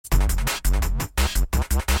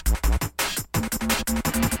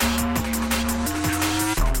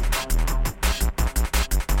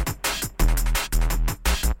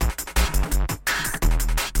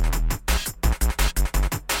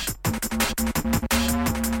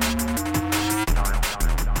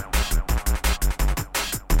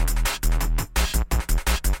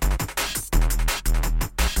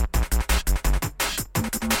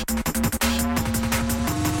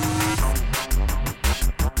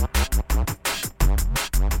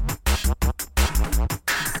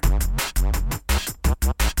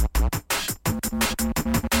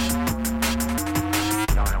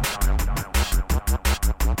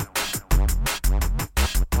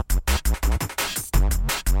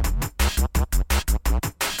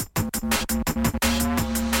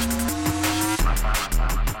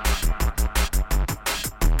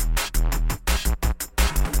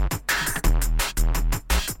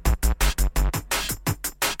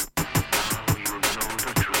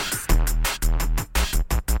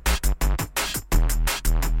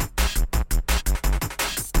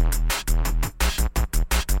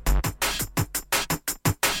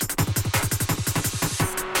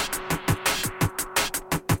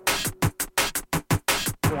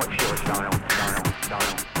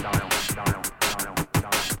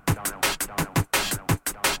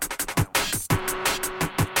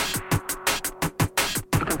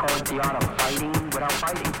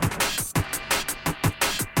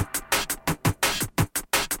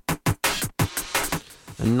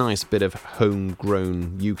A nice bit of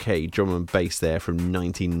homegrown UK drum and bass there from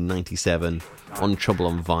 1997 on Trouble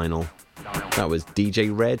on Vinyl. That was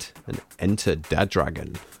DJ Red and Enter Da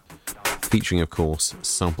Dragon, featuring, of course,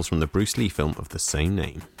 samples from the Bruce Lee film of the same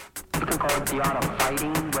name. You can call it the art of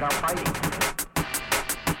fighting without fighting.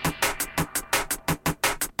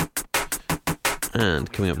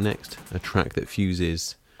 And coming up next, a track that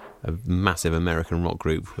fuses a massive American rock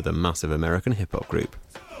group with a massive American hip-hop group.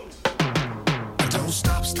 Don't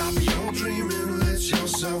stop your dreaming, let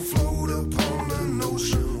yourself float upon the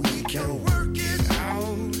ocean. We can work it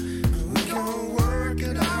out, we can work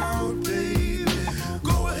it out, baby.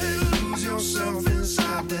 Go ahead and lose yourself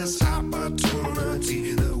inside this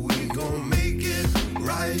opportunity that we gon' make it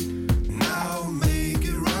right now, make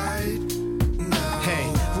it right now. Hey,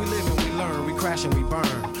 we live and we learn, we crash and we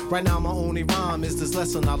burn. Right now my only rhyme is this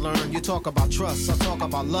lesson I learned. You talk about trust, I talk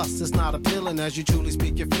about lust. It's not appealing as you truly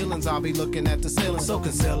speak your feelings. I'll be looking at the ceiling, so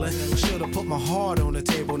concealing. Should've put my heart on the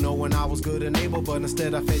table, knowing I was good and able, but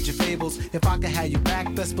instead I fed your fables. If I could have you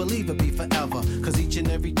back, best believe it'd be forever. Cause each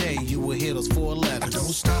and every day you will hear those 4 letters. Don't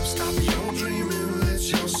stop your dreaming, let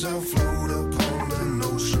yourself float upon the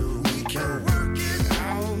ocean. We can work it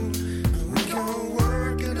out, we can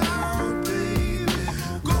work it out, baby.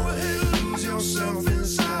 Go ahead and lose yourself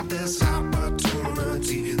inside this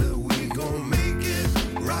opportunity that we gon' make it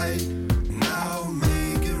right now,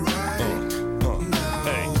 make it right now.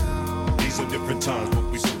 Hey, these are different times, but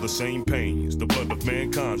we feel the same pains. The blood of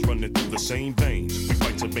mankind's running through the same veins. We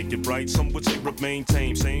fight to make it right, some would say remain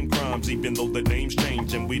tame. Same crimes, even though the names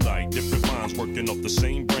change. And we like different minds working off the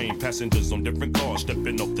same brain. Passengers on different cars,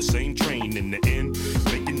 stepping off the same train. In the end,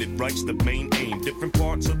 making it right's the main aim. Different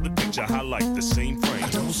parts of the picture highlight the same frame.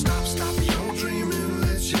 Don't stop your dreaming,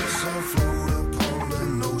 let yourself float upon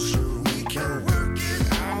the ocean. We can work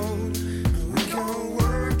it out, we can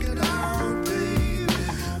work it out, baby.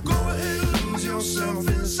 Go ahead and lose yourself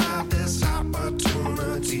inside this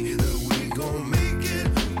opportunity that we gon' make it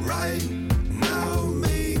right now,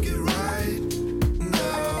 make it right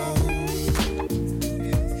now.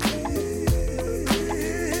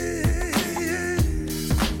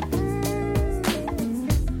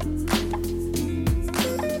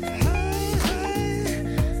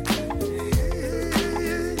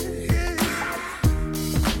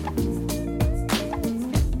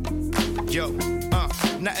 Yo,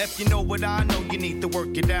 now if you know what I know, you need to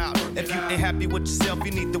work it out. If you ain't happy with yourself,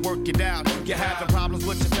 you need to work it out. You're having problems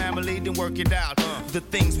with your family, then work it out. The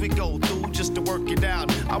things we go through just to work it out.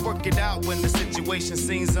 I work it out when the situation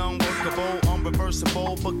seems unworkable,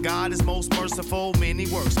 unreversible, but God is most merciful. Many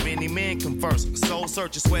works, many men converse. Soul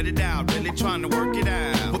searching, sweat it out, really trying to work it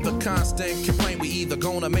out. With a constant complaint, we either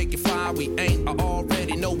gonna make it fly, we ain't. I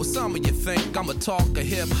already know what some of you think. I'ma talk a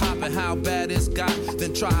hip-hop and how bad it's got,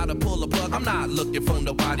 then try to pull a plug. I'm not looking for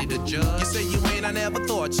nobody to judge. You say you ain't, I never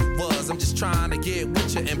thought you was. I'm just trying to get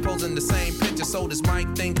with you and posing the same picture so this mic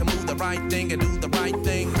thing can move the right thing and do the right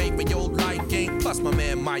thing. Make for your liking, plus my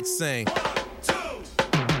man might sing.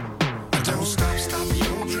 Don't stop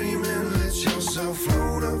your dreaming, let yourself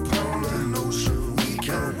float upon the ocean. We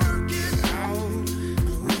can work it out,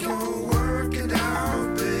 we can work it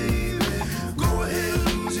out, baby. Go ahead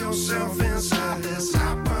and lose yourself inside this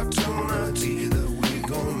opportunity that we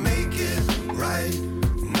gon' make it right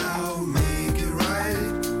now, make it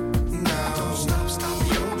right now. Don't stop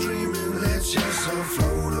your dreaming, let yourself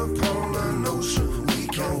float upon the ocean. We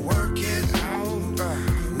can work it out,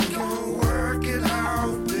 we can work it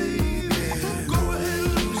out, baby. Go ahead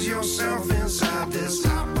and lose yourself inside this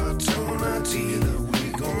opportunity that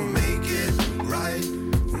we gon' make it right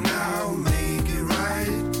now, make it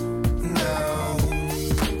right now.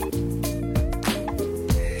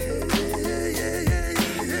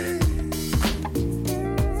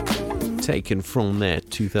 Taken from their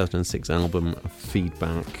 2006 album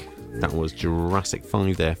Feedback. That was Jurassic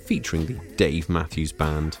 5 there, featuring the Dave Matthews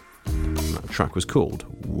Band. And that track was called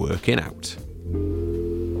Working Out.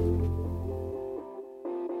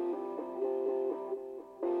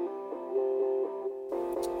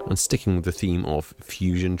 And sticking with the theme of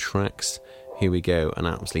fusion tracks, here we go, an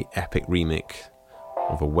absolutely epic remix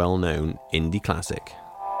of a well-known indie classic.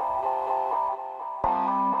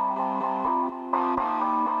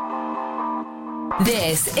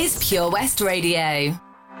 This is Pure West Radio.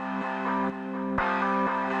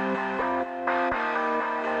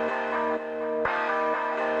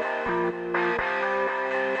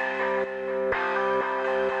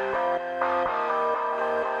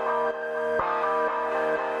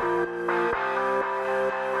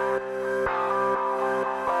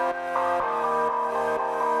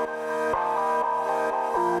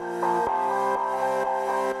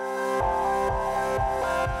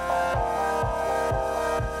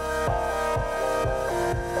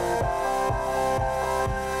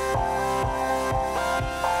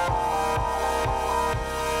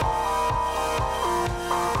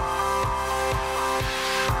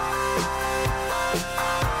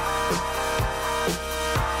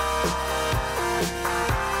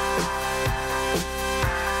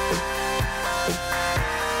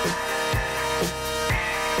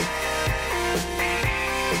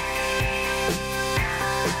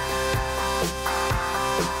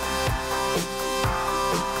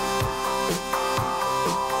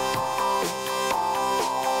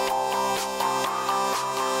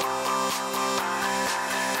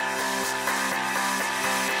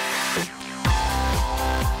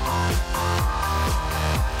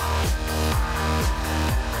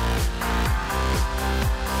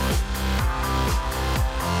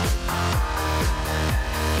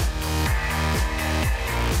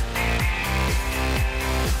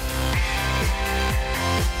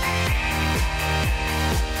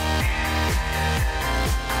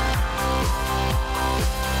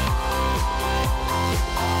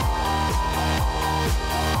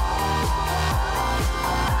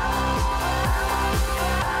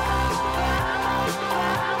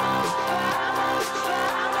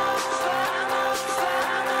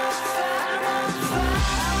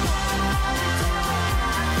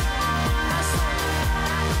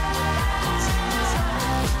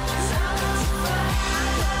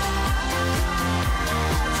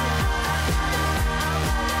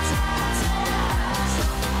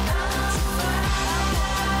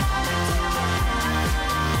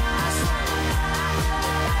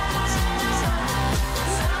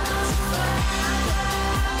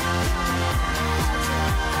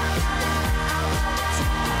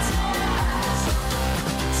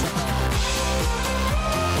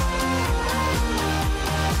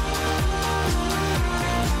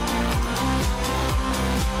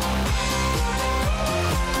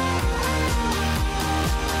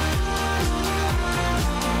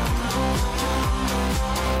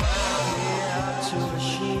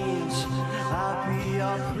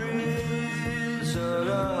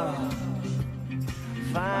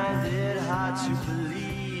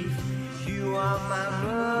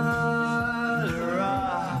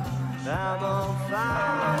 I'm on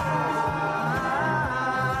fire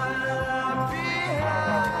behind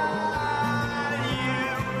you.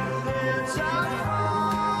 It's a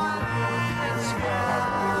falling sky.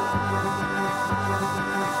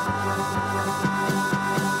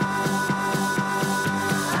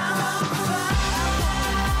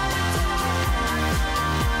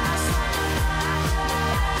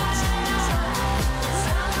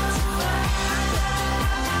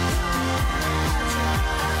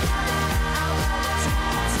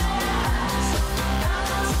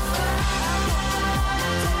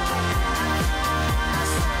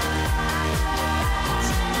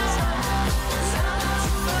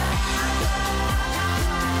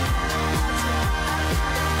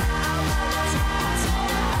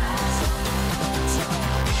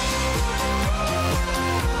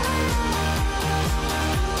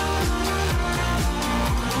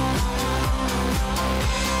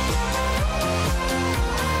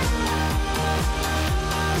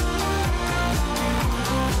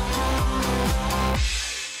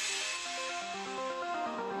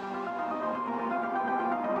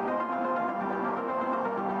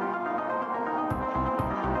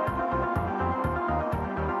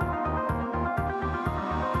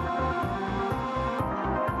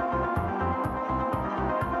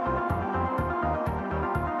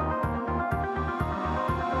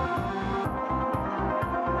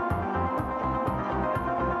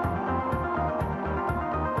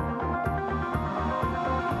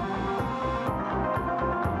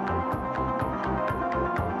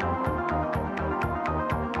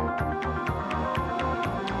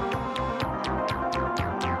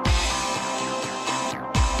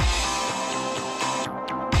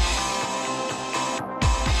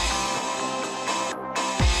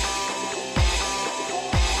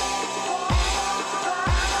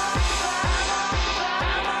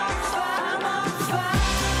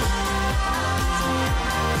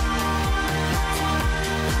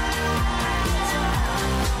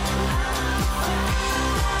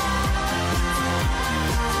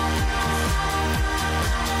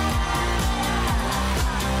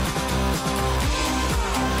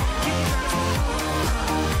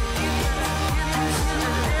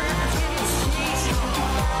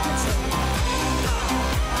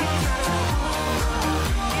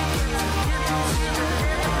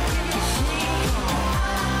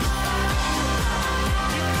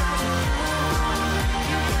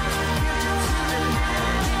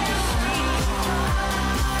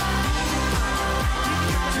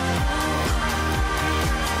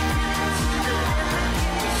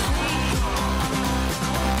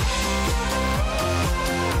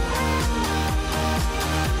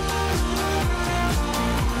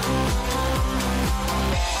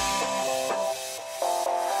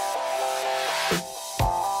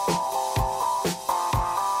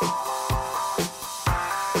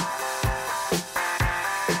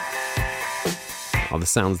 The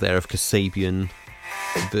sounds there of Kasabian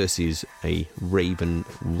versus a Raven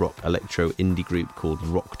rock electro indie group called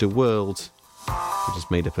Rock the World, which is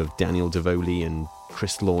made up of Daniel Devoli and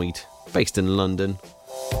Chris Lloyd, based in London,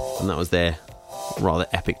 and that was their rather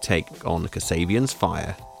epic take on Kasabian's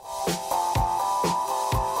Fire.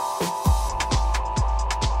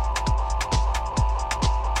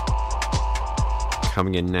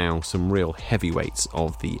 Coming in now, some real heavyweights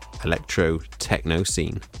of the electro techno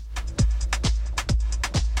scene.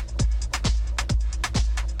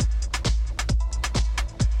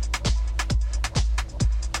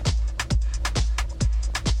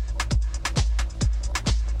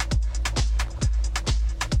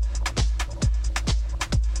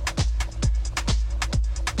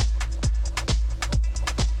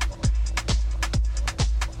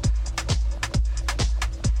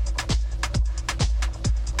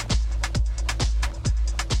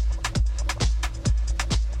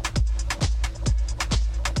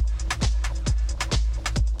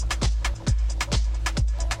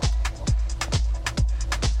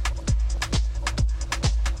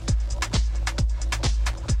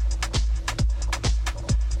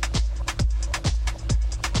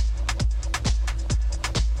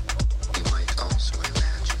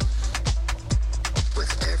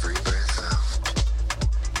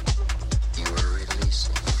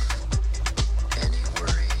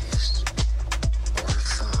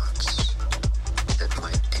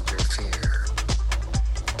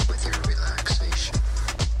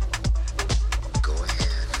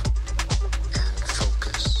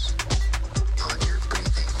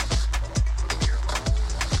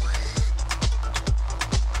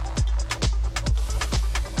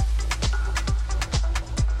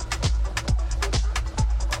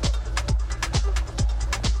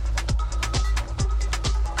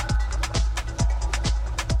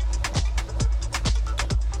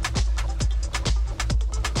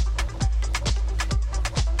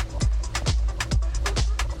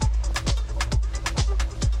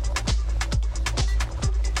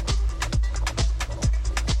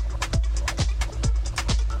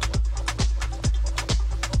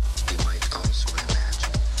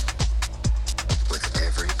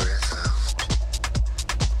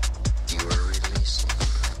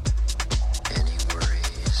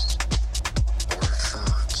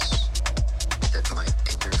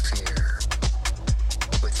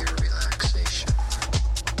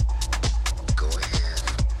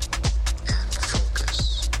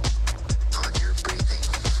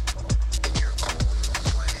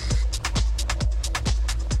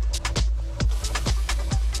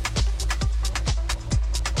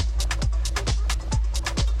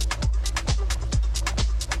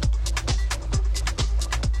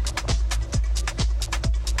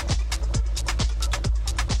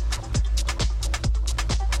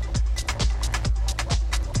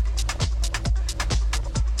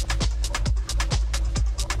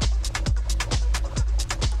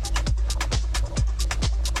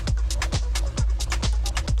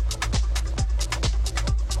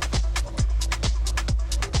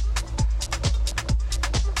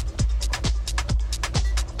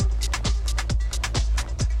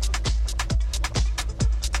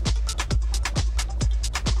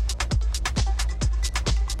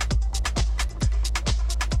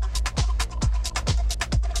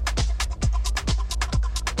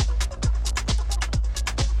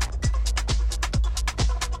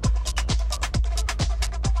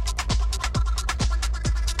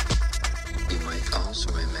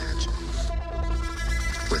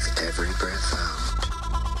 With every breath out,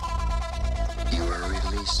 you are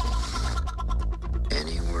releasing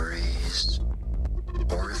any worries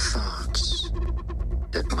or thoughts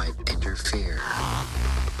that might interfere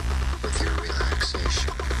with your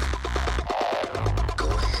relaxation. Go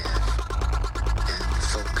ahead and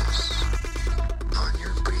focus on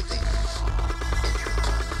your breathing in your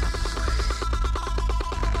own way.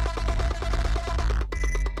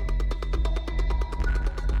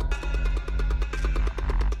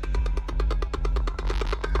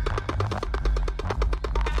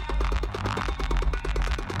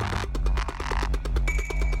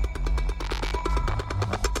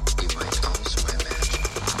 You might also imagine,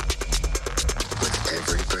 with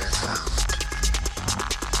every breath out,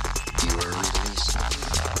 you are releasing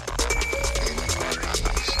any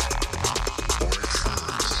worries or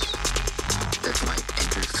thoughts that might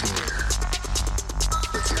interfere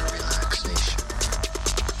with your relaxation.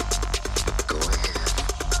 Go ahead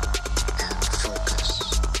and focus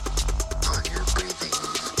on your breathing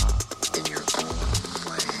in your own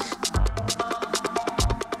way.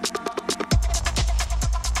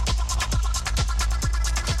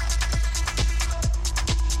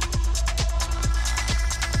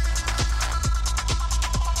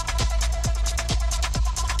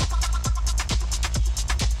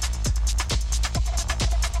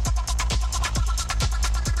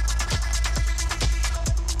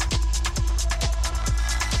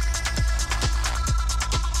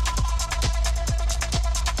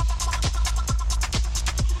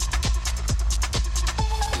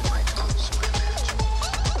 You might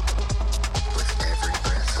also imagine,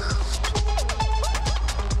 with every breath out,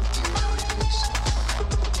 you are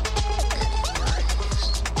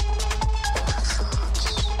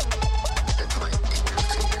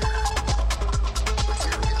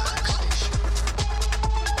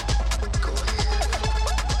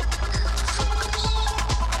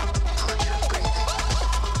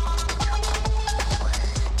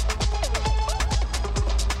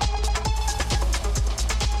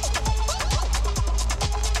any worries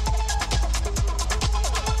or thoughts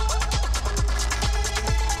that might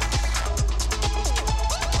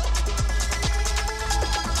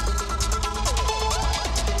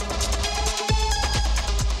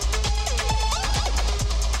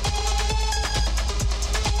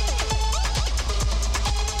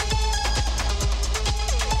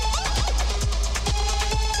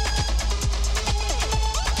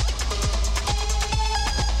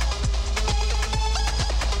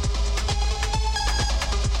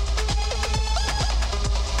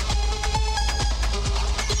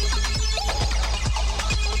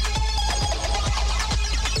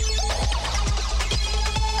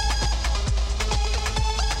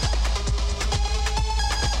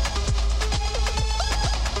with your relaxation.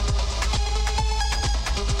 Go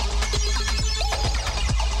ahead and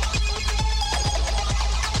focus on your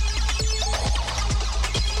breathing in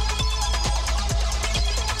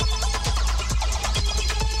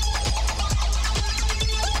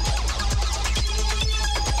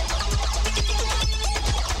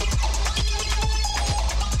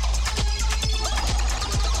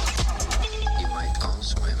own way. You might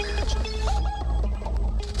also imagine,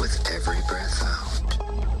 with every breath out,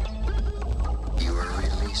 you are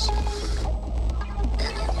releasing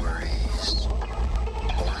any worries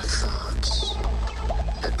or thoughts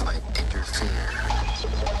that might interfere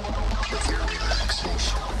with your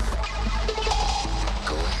relaxation.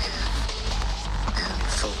 Go ahead and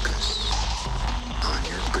focus on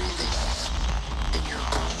your breathing in your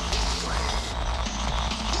own way.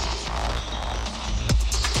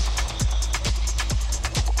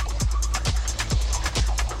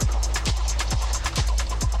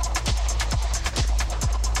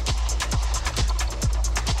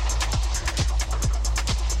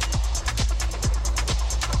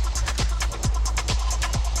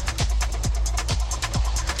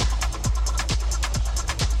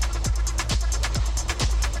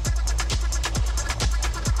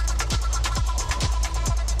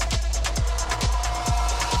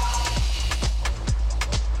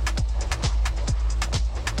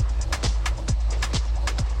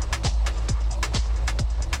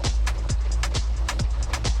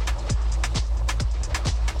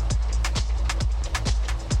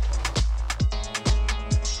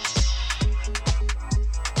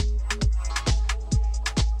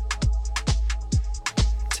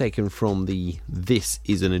 Taken from the This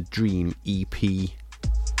Isn't a Dream EP.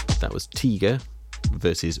 That was Tiga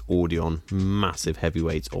versus Audion, massive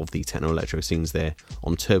heavyweights of the techno-electro scenes there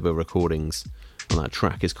on Turbo Recordings. And that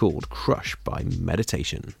track is called Crush by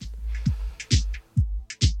Meditation.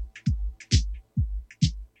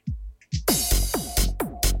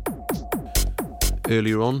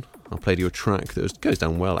 earlier on, I played you a track that goes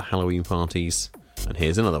down well at Halloween parties, and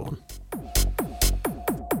here's another one.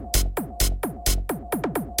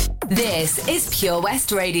 This is Pure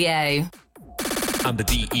West Radio. I'm the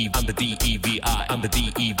D-E, I'm the D-E-V-I, I'm the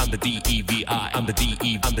D-E, I'm the D-E-V-I, I'm the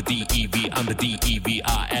D-E, I'm the D-E-V, I'm the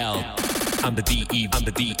D-E-V-I-L. I'm the D-E, I'm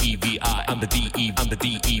the D-E-V-I, I'm the D-E, I'm the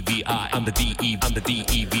D-E-V-I, I'm the D-E, I'm the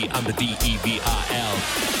D-E-V, I'm the D-E-V-I-L.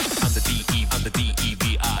 I'm the D-E, I'm the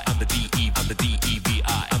D-E-V-I, I'm the D-E, I'm the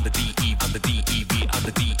D-E-V-I, I'm the D-E, I'm the D-E-V, I'm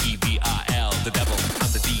the D-E-V-I-L. The devil.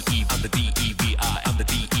 I'm the D-E, I'm the D-E-V-I, I'm the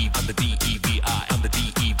D-E, I'm the D-E-V-I, I'm the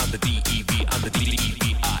D-E, I'm the D-E-V, I'm the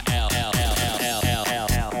D-E-V-I-L.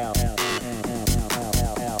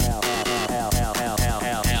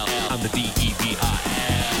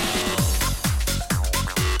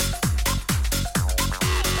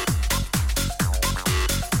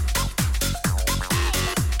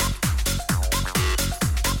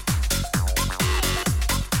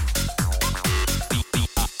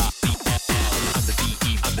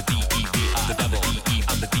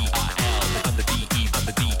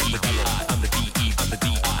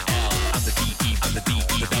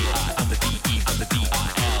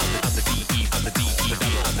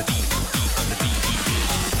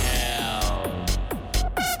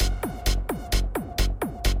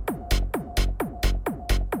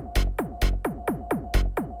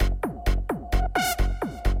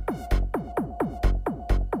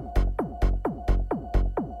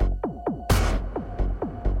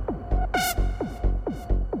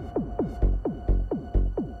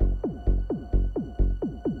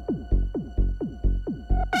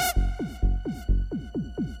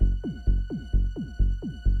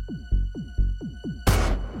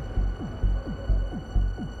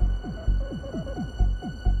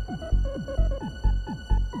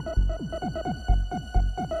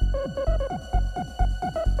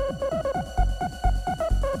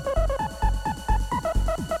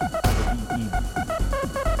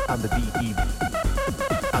 I'm the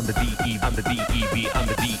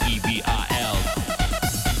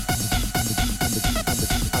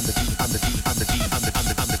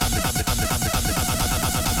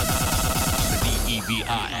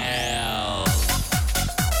D-E-V-I-L.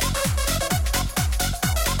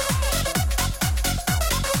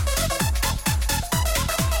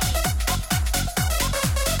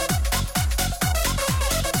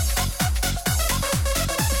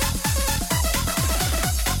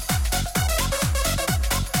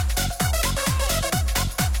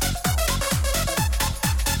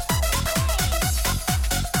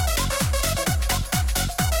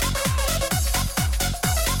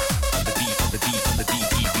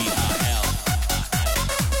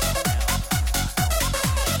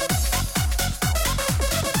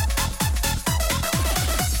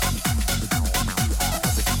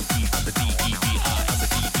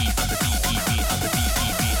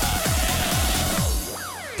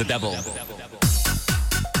 The devil.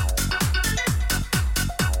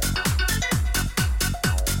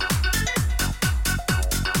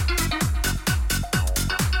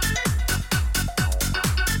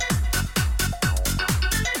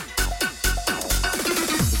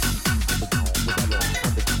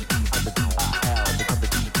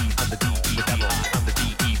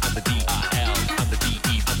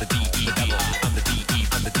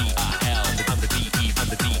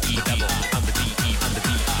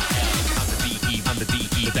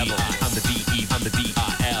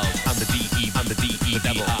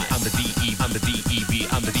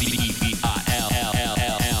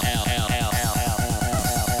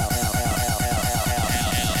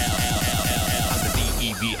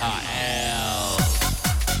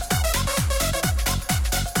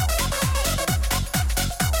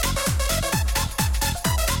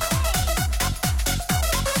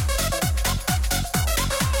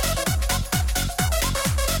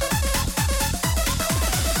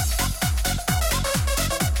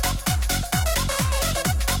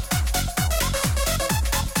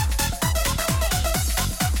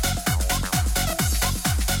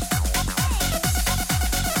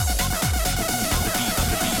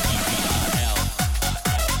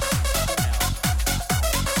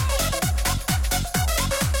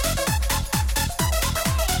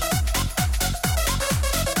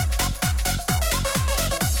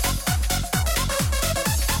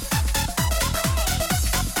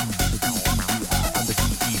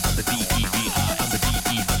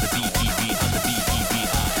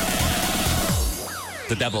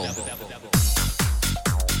 The devil.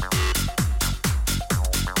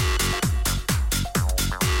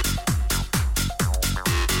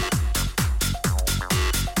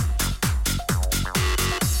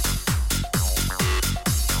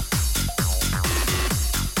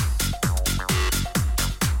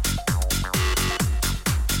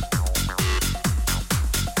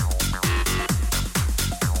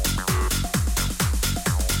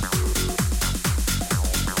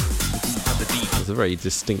 a very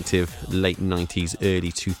distinctive late 90s,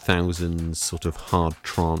 early 2000s sort of hard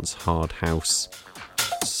trance, hard house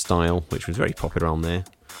style, which was very popular around there,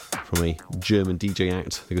 from a German DJ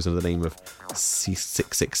act that goes under the name of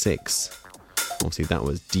C666. Obviously that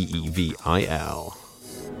was DEVIL.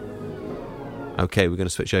 Okay, we're going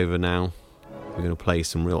to switch over now. We're going to play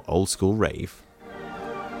some real old school rave.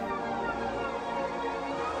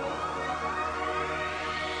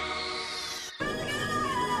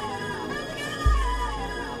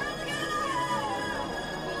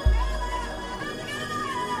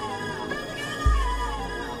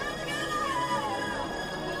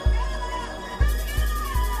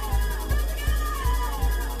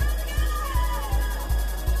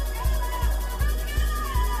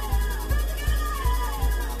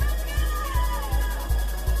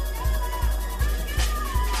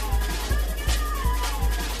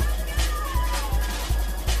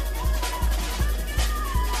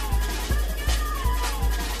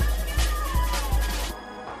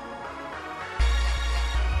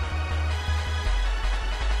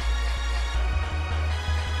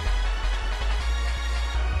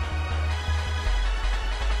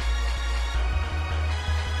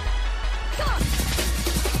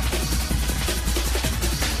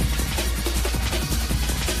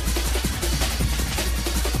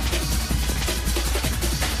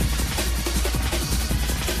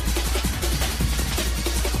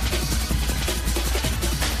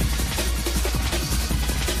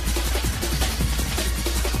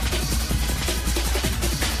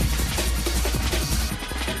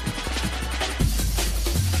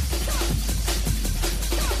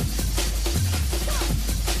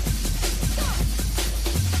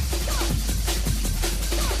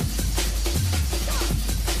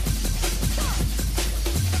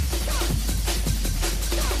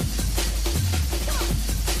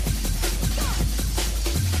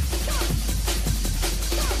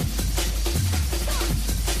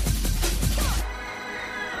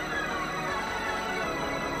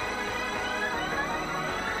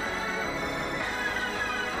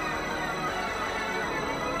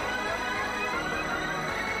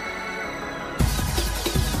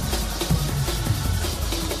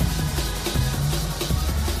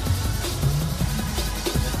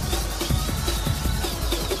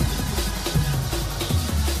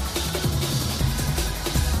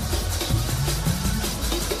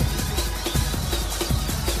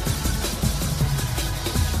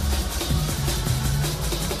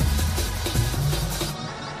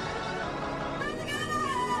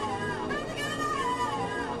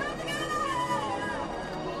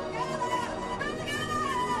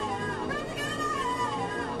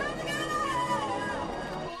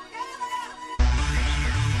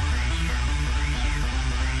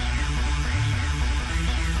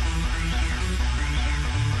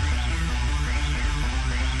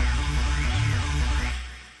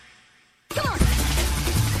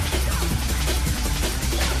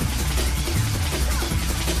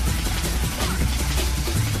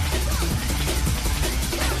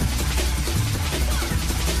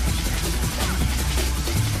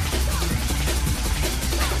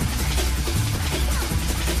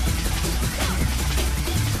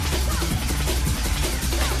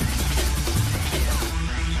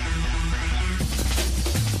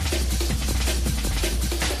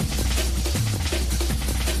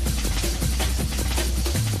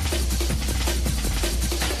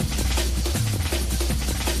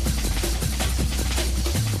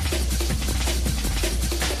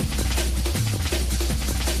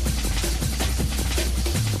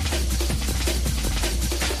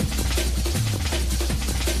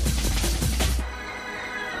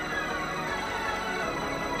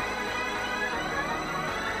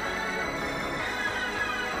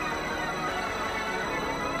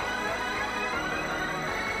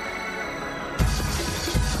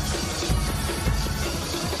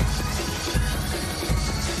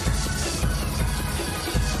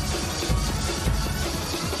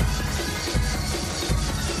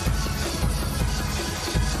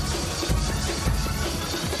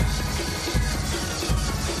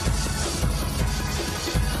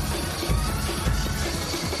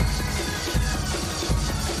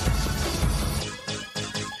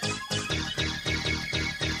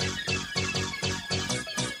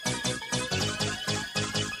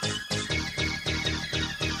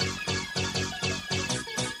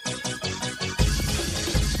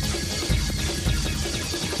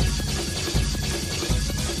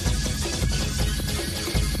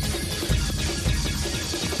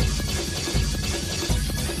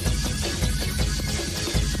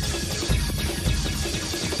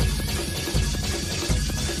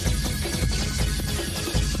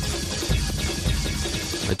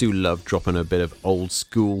 I do love dropping a bit of old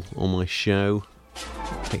school on my show.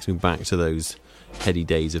 Takes me back to those heady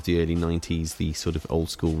days of the early 90s, the sort of old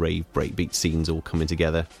school rave breakbeat scenes all coming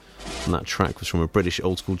together. And that track was from a British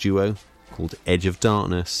old school duo called Edge of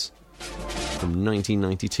Darkness from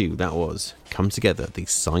 1992. That was Come Together, the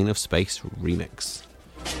Sign of Space remix.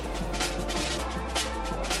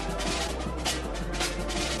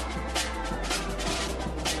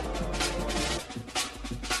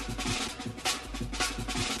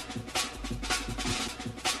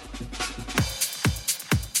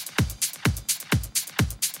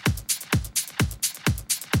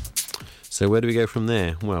 So where do we go from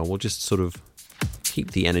there? Well, we'll just sort of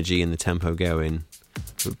keep the energy and the tempo going,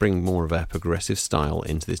 but bring more of a progressive style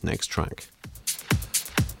into this next track.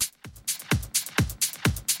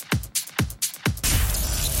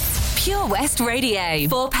 Pure West Radio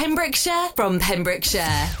for Pembrokeshire, from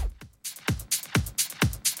Pembrokeshire.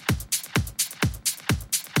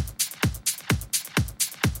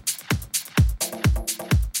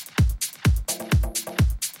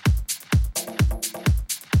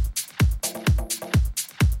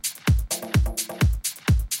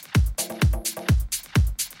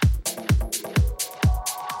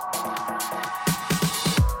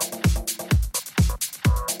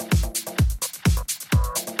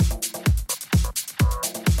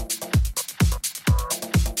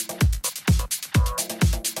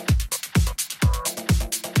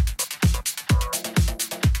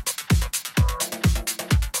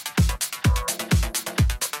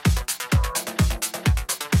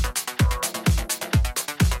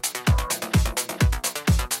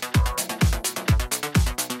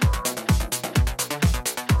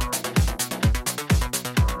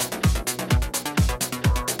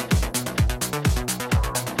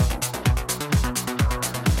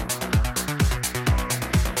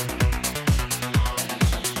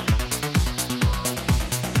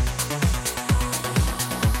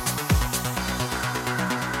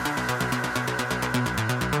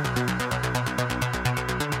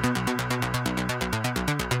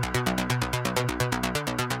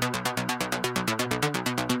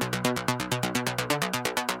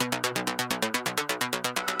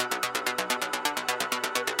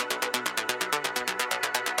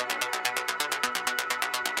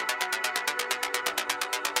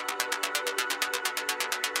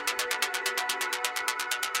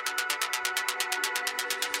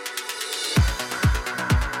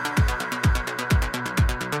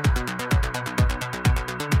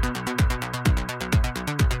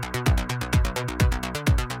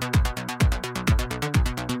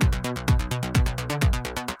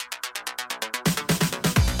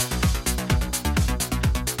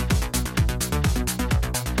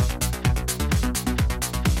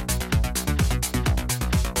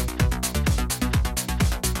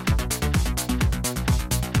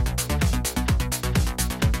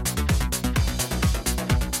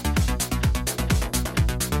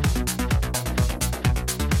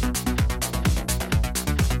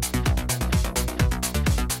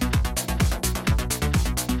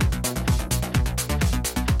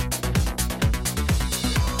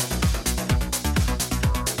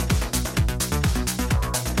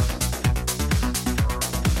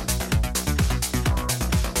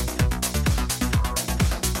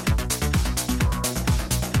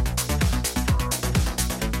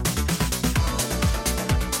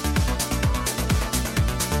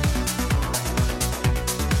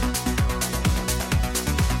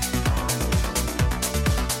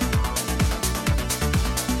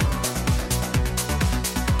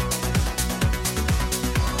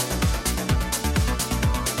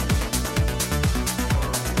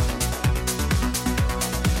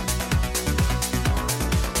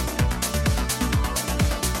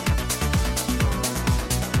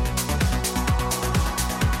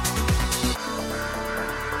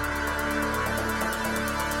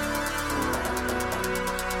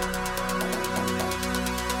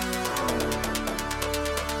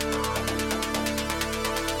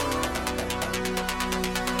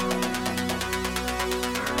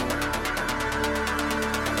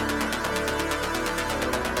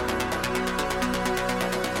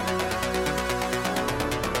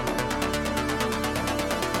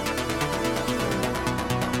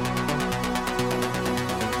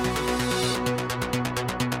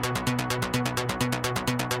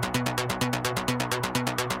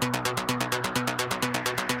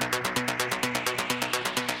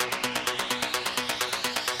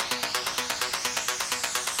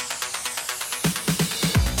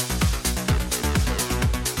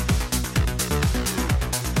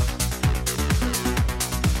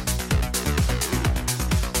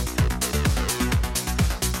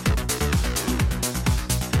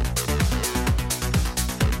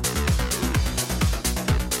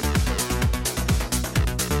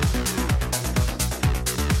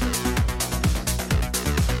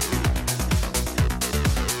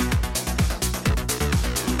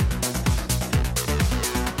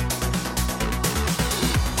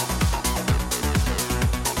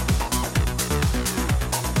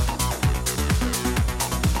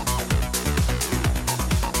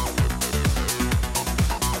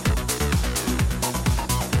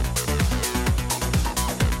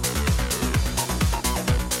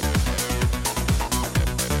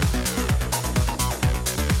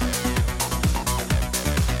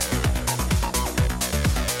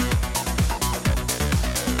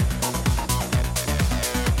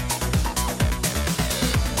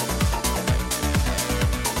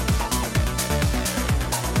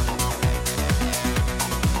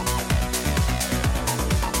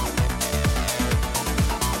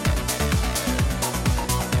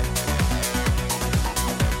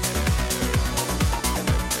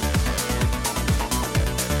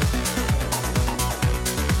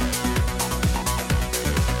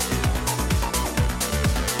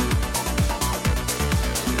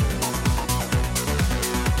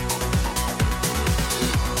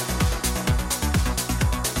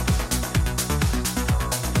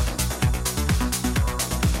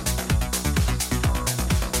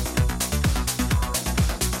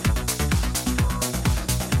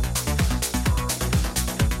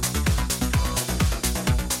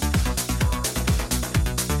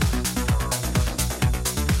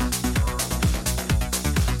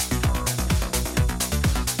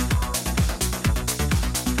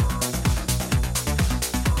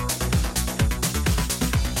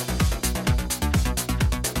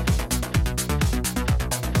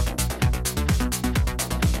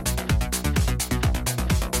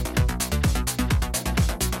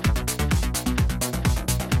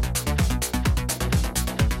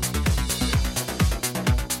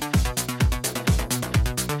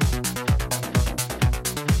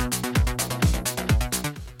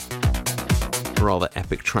 Rather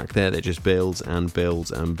epic track there that just builds and builds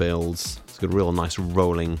and builds. It's got a real nice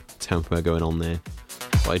rolling tempo going on there.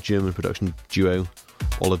 By a German production duo,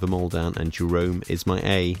 Oliver Moldan and Jerome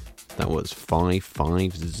Isma-Ae. That was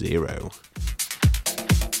 550.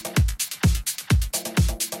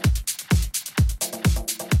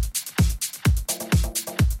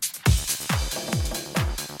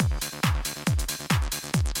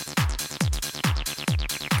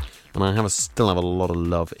 And I still have a lot of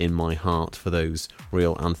love in my heart for those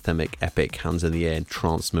real anthemic, epic, hands in the air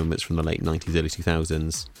trance moments from the late 90s, early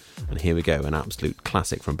 2000s. And here we go, an absolute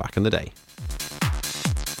classic from back in the day.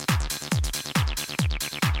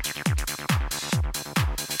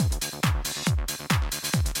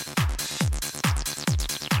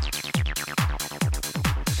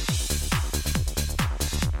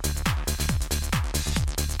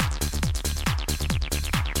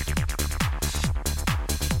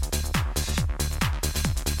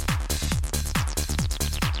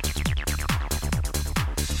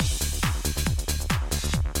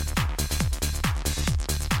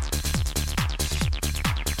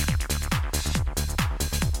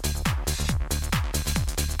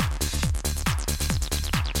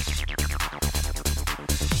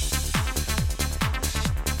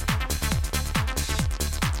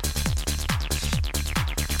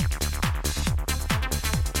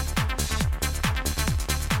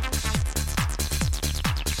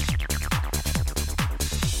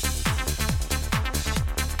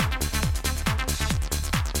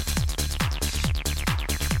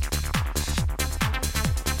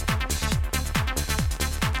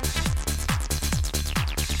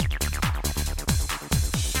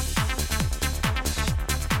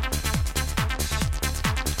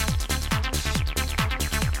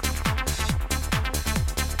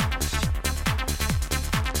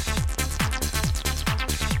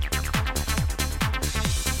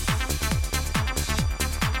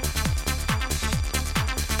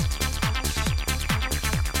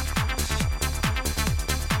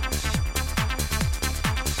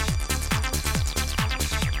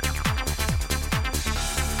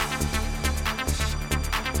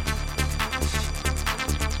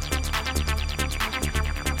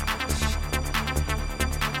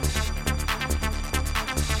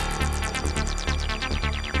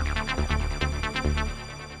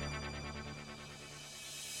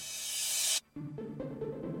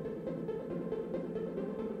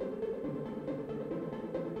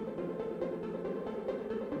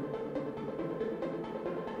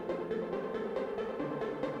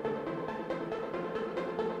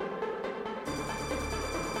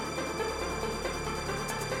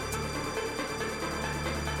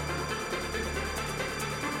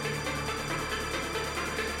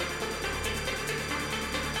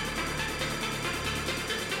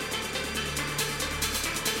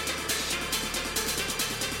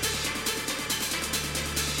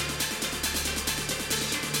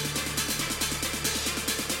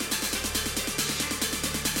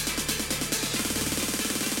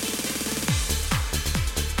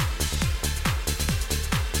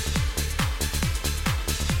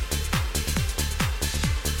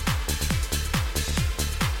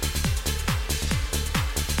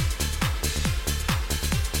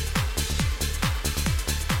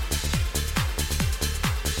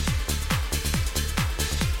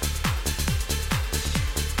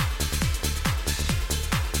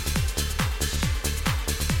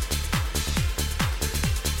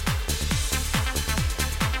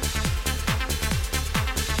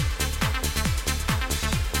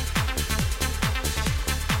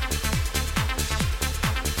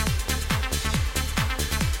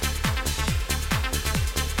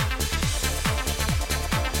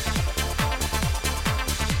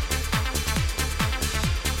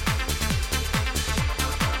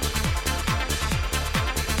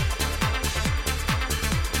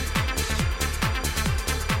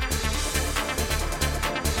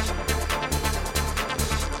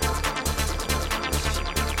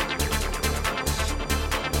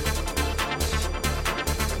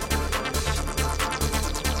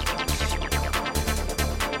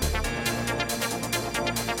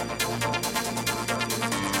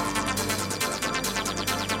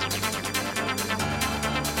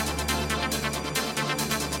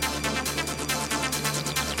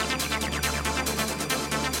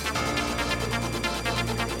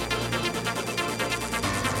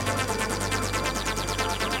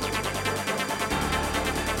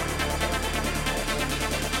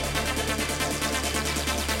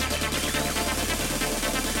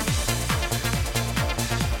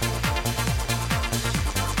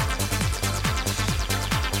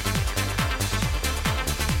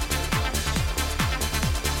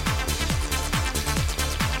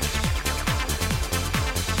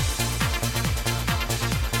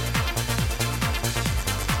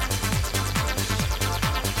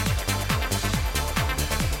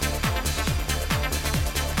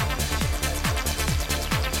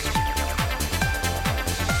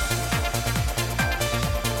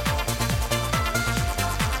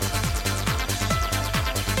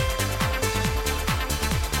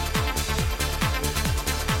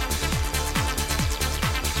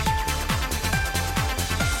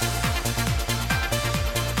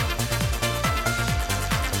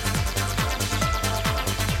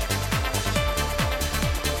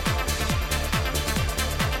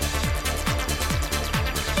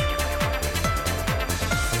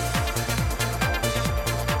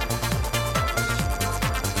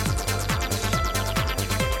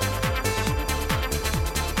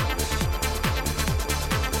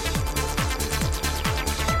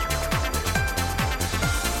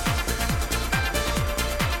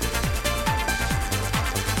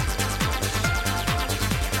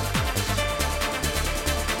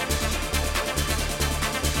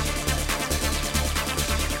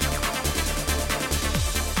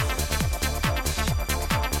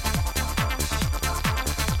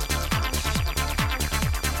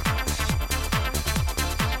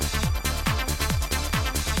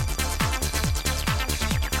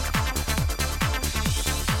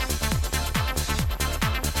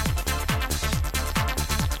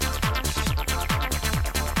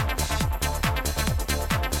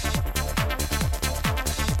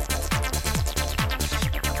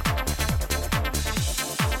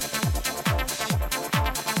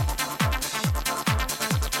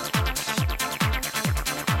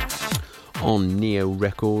 on Neo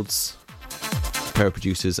Records. A pair of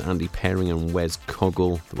producers, Andy Perring and Wes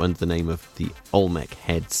Coggle, under the name of the Olmec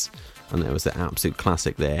Heads, and there was the absolute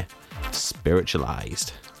classic there,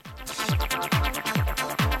 Spiritualized.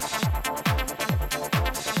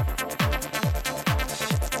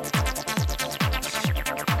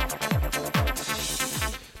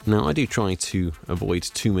 Now, I do try to avoid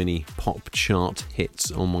too many pop chart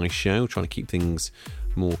hits on my show, trying to keep things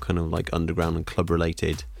more kind of like underground and club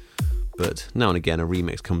related. But now and again, a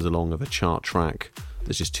remix comes along of a chart track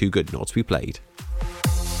that's just too good not to be played.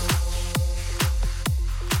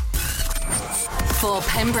 For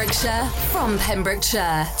Pembrokeshire, from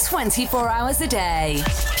Pembrokeshire, 24 hours a day.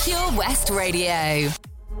 Pure West Radio.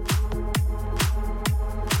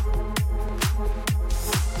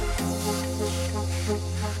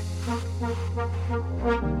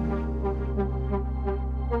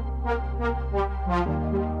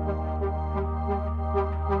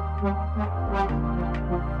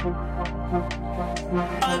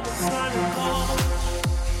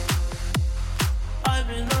 I've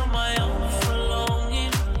been on my own for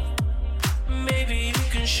longing. Maybe you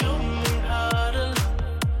can show me how to love.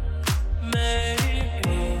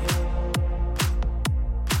 Maybe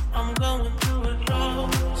I'm going through a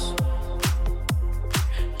drought.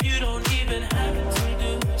 You don't even have to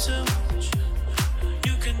do too much.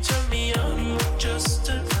 You can turn me on with just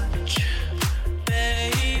a touch,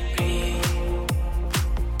 baby.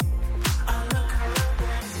 I look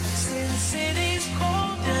since city's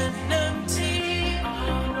cold and empty.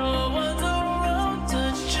 No one's around to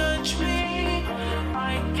judge me.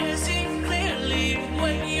 I can see clearly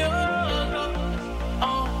when you're gone.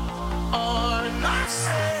 On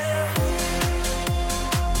myself,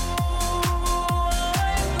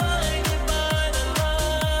 I'm blinded by the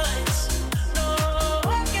lights. No,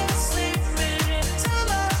 I can't sleep until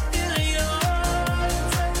I feel your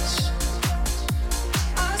touch.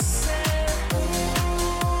 I said,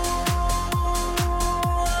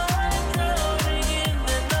 I'm drowning in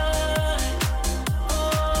the night.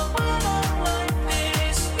 Oh, when I'm like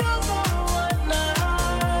this, you're the one I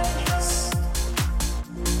trust.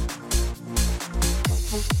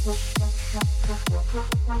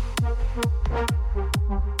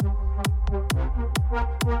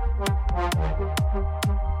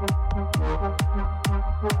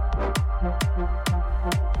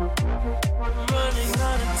 I'm running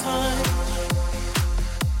out of time,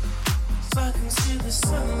 so I can see the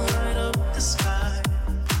sun light up the sky.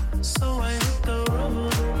 So I hit the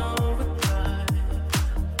road and overdrive,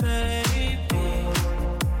 baby.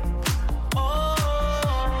 Oh,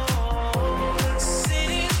 the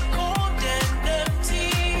city's cold and empty.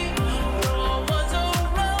 No one's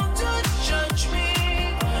around to judge me.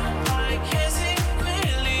 I can see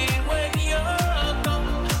clearly when you're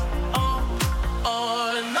gone.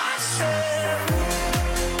 On myself,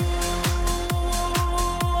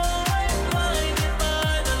 I'm blinded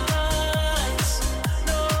by the lights.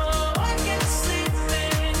 No, I can't sleep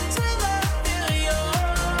until I feel your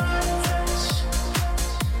touch.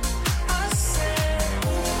 I said,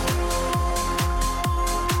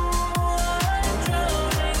 I'm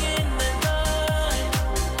drowning in the night.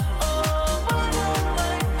 Oh, when I'm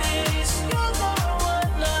like this, you're the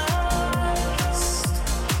one I trust.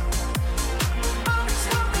 I'm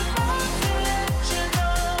talking about to let you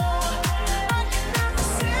know I can never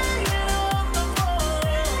say it on the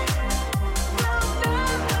phone. I'll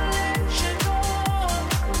never let you go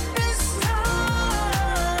this time.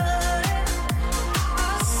 I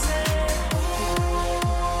said,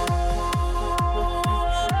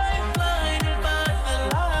 I'm blinded by the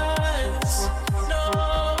lights. No,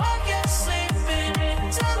 I can't sleep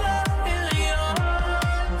until I feel your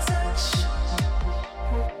touch.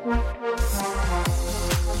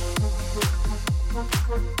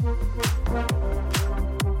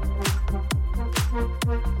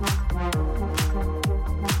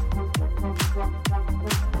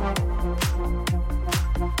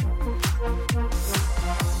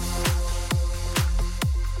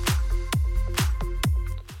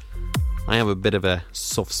 I have a bit of a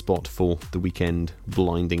soft spot for The Weeknd,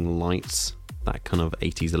 Blinding Lights. That kind of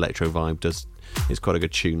 80s electro vibe is quite a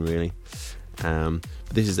good tune, really. But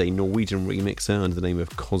this is a Norwegian remixer under the name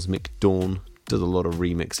of Cosmic Dawn. Does a lot of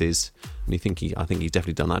remixes, and I think he's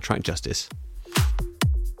definitely done that track justice.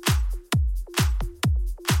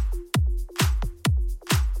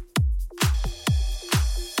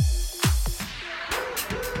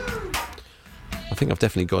 I think I've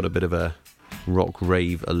definitely got a bit of a rock,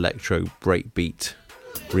 rave, electro, breakbeat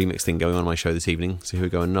remix thing going on my show this evening. So here we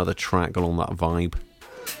go, another track along that vibe.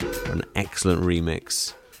 An excellent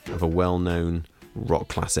remix of a well-known rock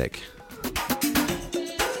classic.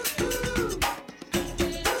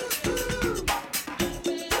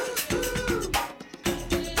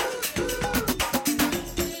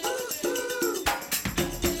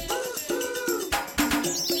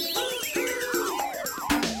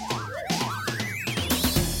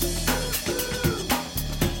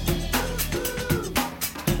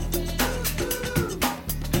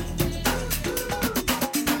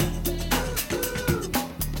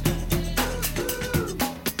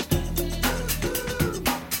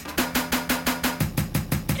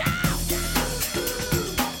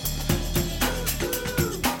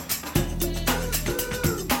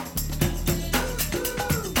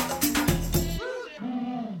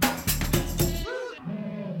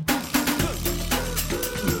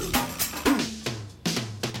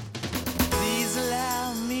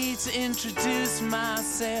 introduce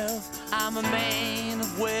myself. I'm a man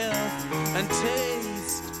of wealth and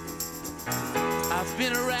taste. I've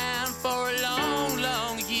been around for a long,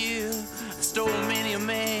 long year. I stole many a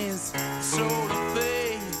man's soul of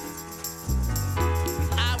faith.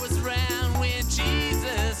 I was around when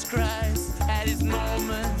Jesus Christ had his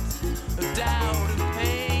moment of doubt and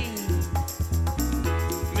pain.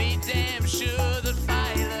 Made damn sure that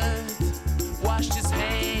Pilate washed his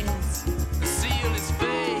hands and sealed his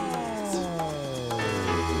face.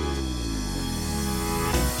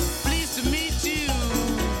 Pleased to meet you.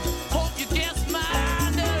 Hope you guessed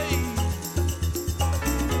my name.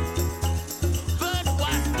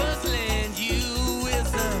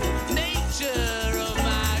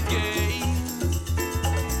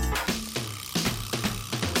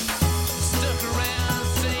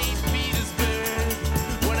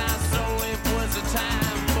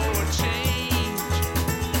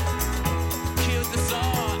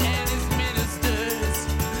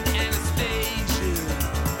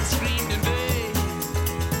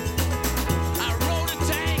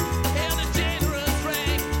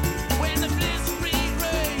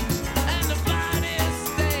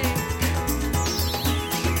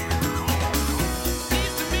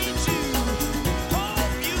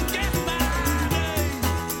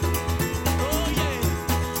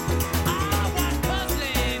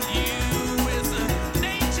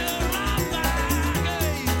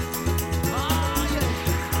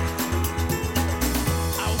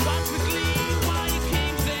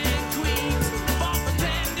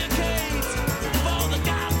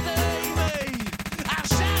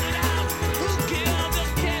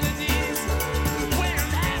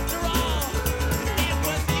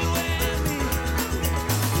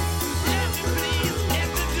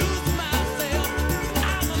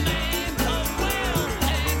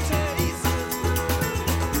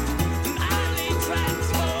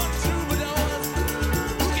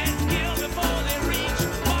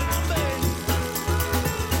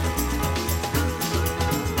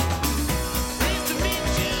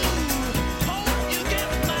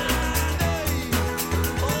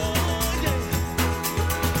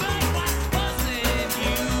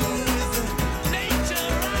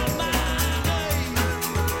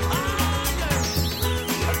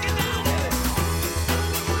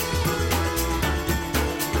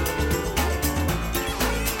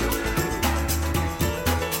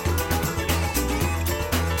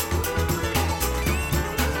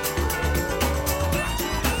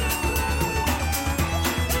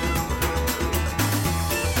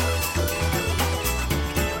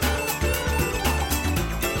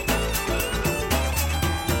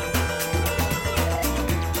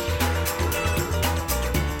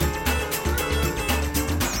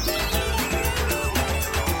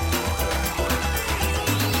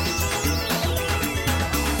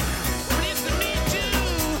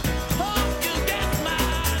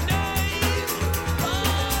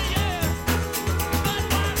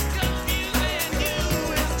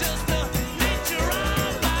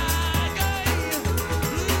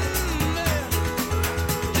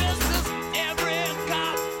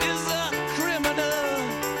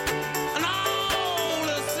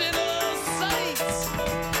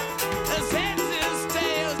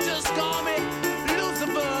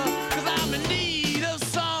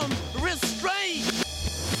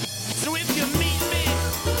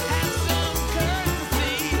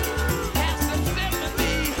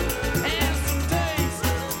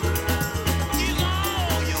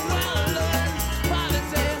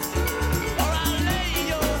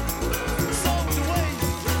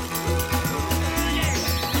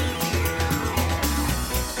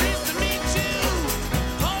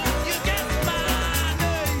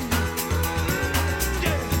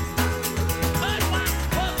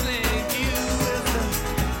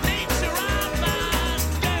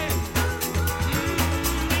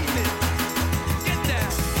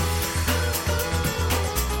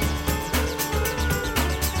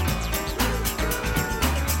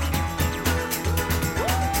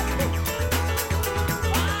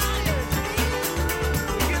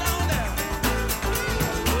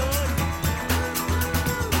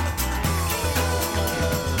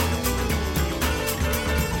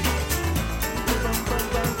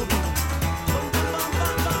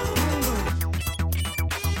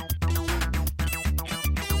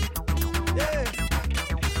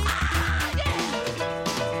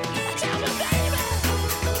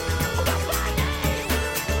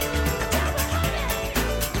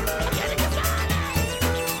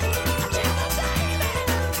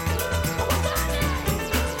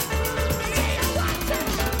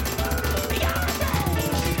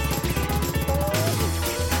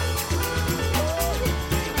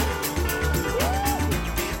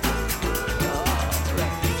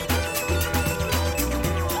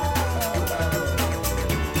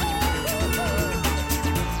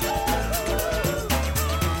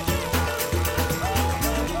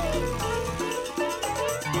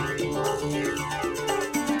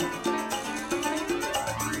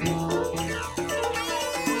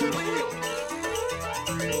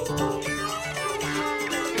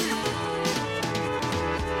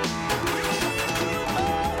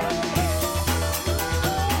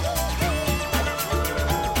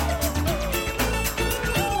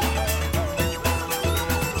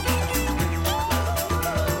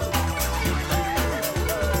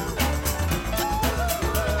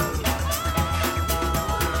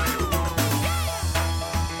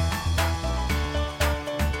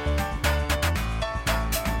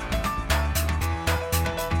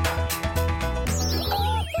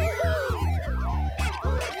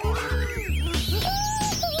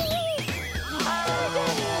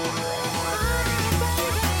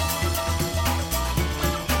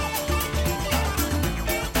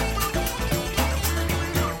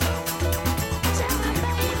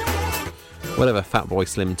 Whatever Fatboy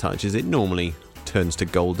Slim touches, it normally turns to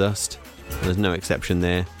gold dust. And there's no exception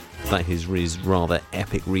there. That is his rather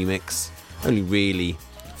epic remix. Only really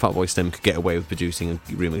Fatboy Slim could get away with producing a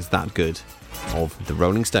remix that good of the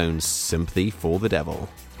Rolling Stones' Sympathy for the Devil.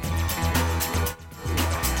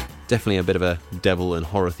 Definitely a bit of a devil and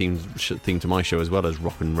horror theme to my show, as well as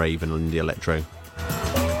rock and rave and indie electro.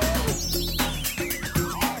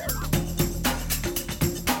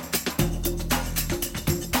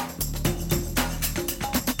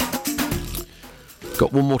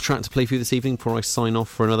 Got one more track to play for you this evening before I sign off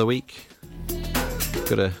for another week.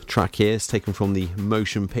 Got a track here, it's taken from the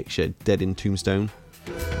motion picture Dead in Tombstone,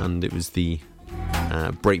 and it was the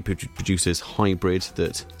Break producers Hybrid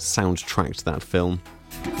that soundtracked that film.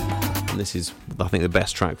 And this is, I think, the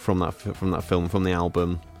best track from that film, from the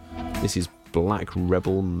album. This is Black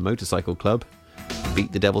Rebel Motorcycle Club,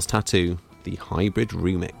 Beat the Devil's Tattoo, the Hybrid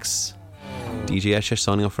remix. DJ Escher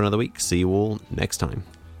signing off for another week. See you all next time.